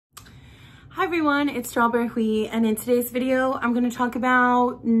Hi everyone, it's Strawberry Hui, and in today's video, I'm going to talk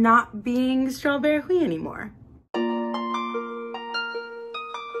about not being Strawberry Hui anymore.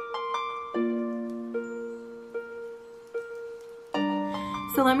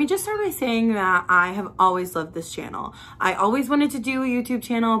 So let me just start by saying that I have always loved this channel. I always wanted to do a YouTube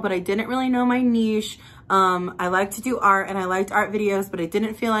channel, but I didn't really know my niche. I like to do art and I liked art videos, but I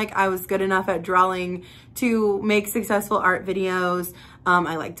didn't feel like I was good enough at drawing to make successful art videos.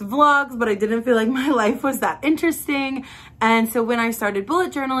 I liked vlogs, but I didn't feel like my life was that interesting. And so when I started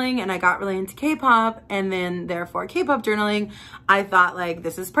bullet journaling and I got really into K-pop and then therefore K-pop journaling, I thought like,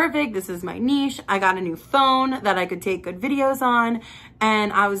 this is perfect. This is my niche. I got a new phone that I could take good videos on.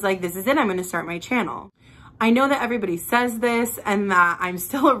 And I was like, this is it. I'm going to start my channel. I know that everybody says this and that I'm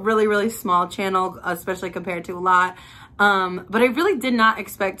still a really, really small channel, especially compared to a lot. But I really did not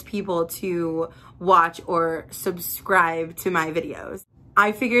expect people to watch or subscribe to my videos.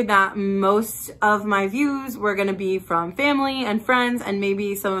 I figured that most of my views were going to be from family and friends and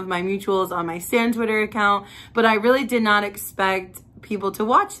maybe some of my mutuals on my Stan Twitter account, but I really did not expect people to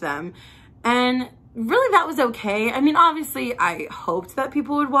watch them. And really that was okay. I mean, obviously I hoped that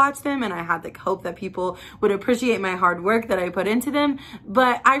people would watch them and I had the hope that people would appreciate my hard work that I put into them,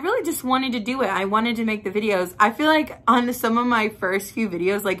 but I really just wanted to do it. I wanted to make the videos. I feel like on some of my first few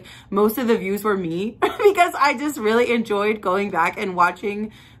videos, like most of the views were me because I just really enjoyed going back and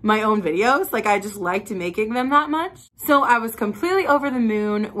watching my own videos. Like I just liked making them that much. So I was completely over the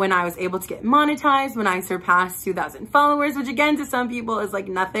moon when I was able to get monetized, when I surpassed 2,000 followers, which again to some people is like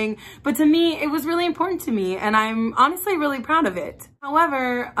nothing, but to me it was really important to me and I'm honestly really proud of it.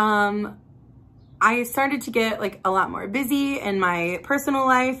 However, I started to get like a lot more busy in my personal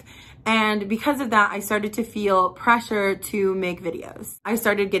life. And because of that, I started to feel pressure to make videos. I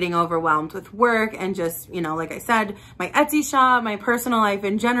started getting overwhelmed with work and just, you know, like I said, my Etsy shop, my personal life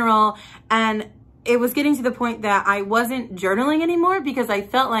in general. And it was getting to the point that I wasn't journaling anymore because I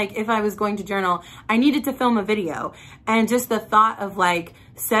felt like if I was going to journal, I needed to film a video. And just the thought of like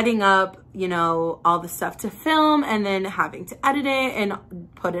setting up, you know, all the stuff to film and then having to edit it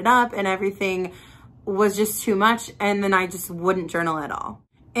and put it up and everything was just too much. And then I just wouldn't journal at all.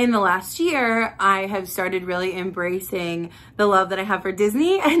 In the last year, I have started really embracing the love that I have for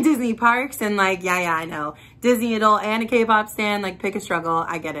Disney and Disney parks and like, yeah, I know. Disney adult and a K-pop stan, like pick a struggle,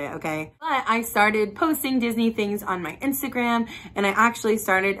 I get it, okay? But I started posting Disney things on my Instagram and I actually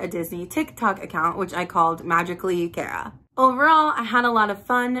started a Disney TikTok account, which I called Magically Kara. Overall, I had a lot of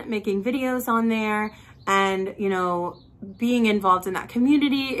fun making videos on there and, you know, being involved in that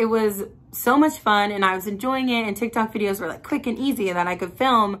community. It was so much fun and I was enjoying it and TikTok videos were like quick and easy that I could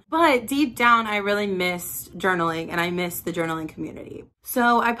film, but deep down I really missed journaling and I missed the journaling community.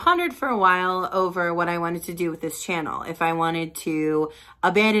 So I pondered for a while over what I wanted to do with this channel. If I wanted to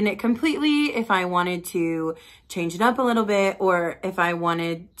abandon it completely, if I wanted to change it up a little bit, or if I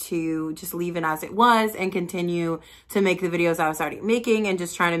wanted to just leave it as it was and continue to make the videos I was already making and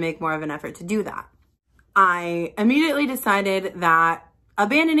just try to make more of an effort to do that. I immediately decided that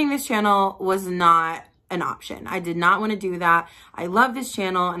abandoning this channel was not an option. I did not want to do that. I love this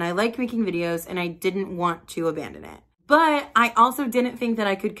channel and I like making videos and I didn't want to abandon it. But I also didn't think that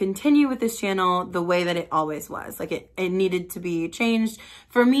I could continue with this channel the way that it always was. Like it needed to be changed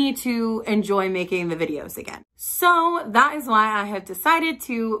for me to enjoy making the videos again. So that is why I have decided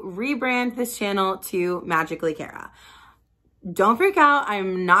to rebrand this channel to Magically Kara. Don't freak out.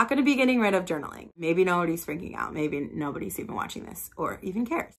 I'm not going to be getting rid of journaling. Maybe nobody's freaking out. Maybe nobody's even watching this or even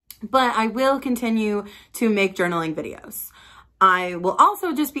cares. But I will continue to make journaling videos. I will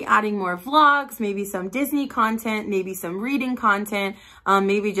also just be adding more vlogs, maybe some Disney content, maybe some reading content,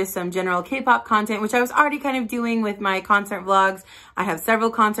 maybe just some general K-pop content, which I was already kind of doing with my concert vlogs. I have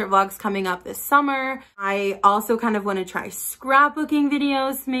several concert vlogs coming up this summer. I also kind of want to try scrapbooking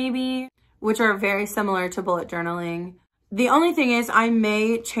videos maybe, which are very similar to bullet journaling. The only thing is I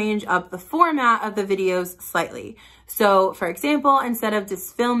may change up the format of the videos slightly. So for example, instead of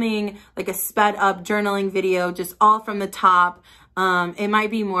just filming like a sped up journaling video, just all from the top, it might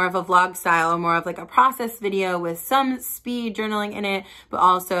be more of a vlog style or more of like a process video with some speed journaling in it, but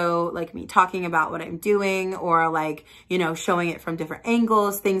also like me talking about what I'm doing or like, you know, showing it from different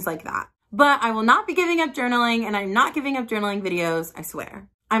angles, things like that. But I will not be giving up journaling and I'm not giving up journaling videos, I swear.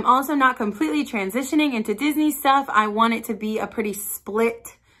 I'm also not completely transitioning into Disney stuff. I want it to be a pretty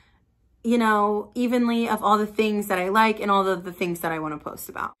split, you know, evenly of all the things that I like and all of the things that I want to post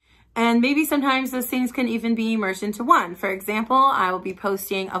about. And maybe sometimes those things can even be merged into one. For example, I will be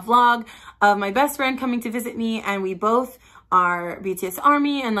posting a vlog of my best friend coming to visit me and we both are BTS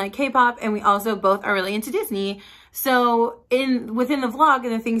ARMY and like K-pop and we also both are really into Disney. So within the vlog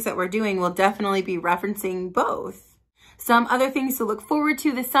and the things that we're doing, we'll definitely be referencing both. Some other things to look forward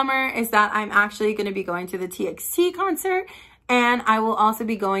to this summer is that I'm actually going to be going to the TXT concert, and I will also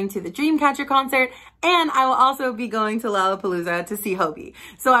be going to the Dreamcatcher concert, and I will also be going to Lollapalooza to see Hobie.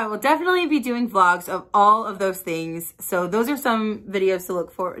 So I will definitely be doing vlogs of all of those things. So those are some videos to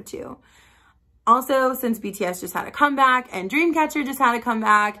look forward to. Also, since BTS just had a comeback and Dreamcatcher just had a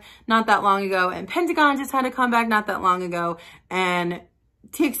comeback not that long ago, and Pentagon just had a comeback not that long ago, and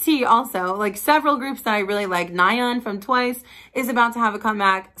TXT also, like several groups that I really like, Nayeon from Twice is about to have a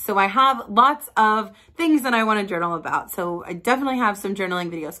comeback. So I have lots of things that I want to journal about. So I definitely have some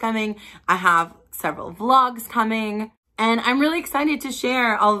journaling videos coming. I have several vlogs coming, and I'm really excited to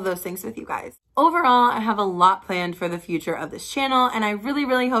share all of those things with you guys. Overall, I have a lot planned for the future of this channel, and I really,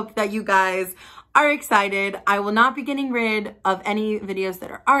 really hope that you guys are excited. I will not be getting rid of any videos that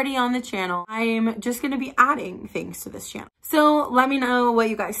are already on the channel. I'm just going to be adding things to this channel. So let me know what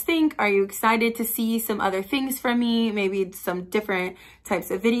you guys think. Are you excited to see some other things from me? Maybe some different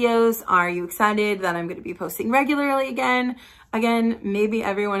types of videos? Are you excited that I'm going to be posting regularly again? Again, maybe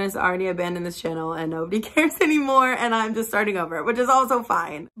everyone has already abandoned this channel and nobody cares anymore and I'm just starting over, which is also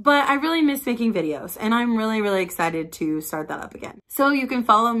fine. But I really miss making videos and I'm really, really excited to start that up again. So you can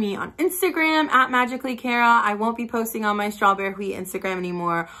follow me on Instagram at MagicallyKara. I won't be posting on my Strawberry Wheat Instagram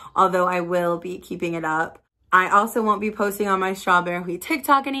anymore, although I will be keeping it up. I also won't be posting on my Strawberry Wheat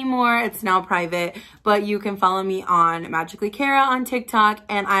TikTok anymore. It's now private, but you can follow me on MagicallyKara on TikTok,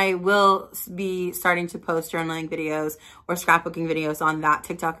 and I will be starting to post journaling videos or scrapbooking videos on that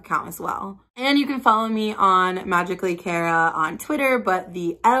TikTok account as well. And you can follow me on MagicallyKara on Twitter, but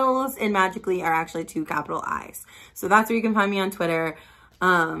the L's in Magically are actually 2 capital I's. So that's where you can find me on Twitter.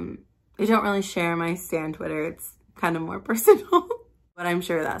 I don't really share my Stan Twitter. It's kind of more personal. But I'm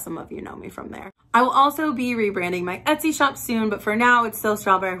sure that some of you know me from there. I will also be rebranding my Etsy shop soon, but for now it's still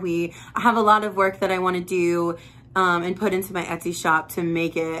Strawberry Wheat. I have a lot of work that I want to do and put into my Etsy shop to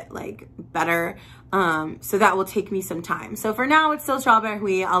make it like better. So that will take me some time. So for now it's still Strawberry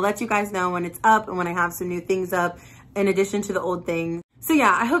Wheat. I'll let you guys know when it's up and when I have some new things up in addition to the old things. So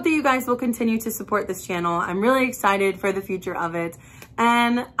yeah, I hope that you guys will continue to support this channel. I'm really excited for the future of it,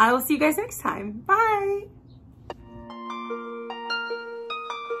 and I will see you guys next time. Bye.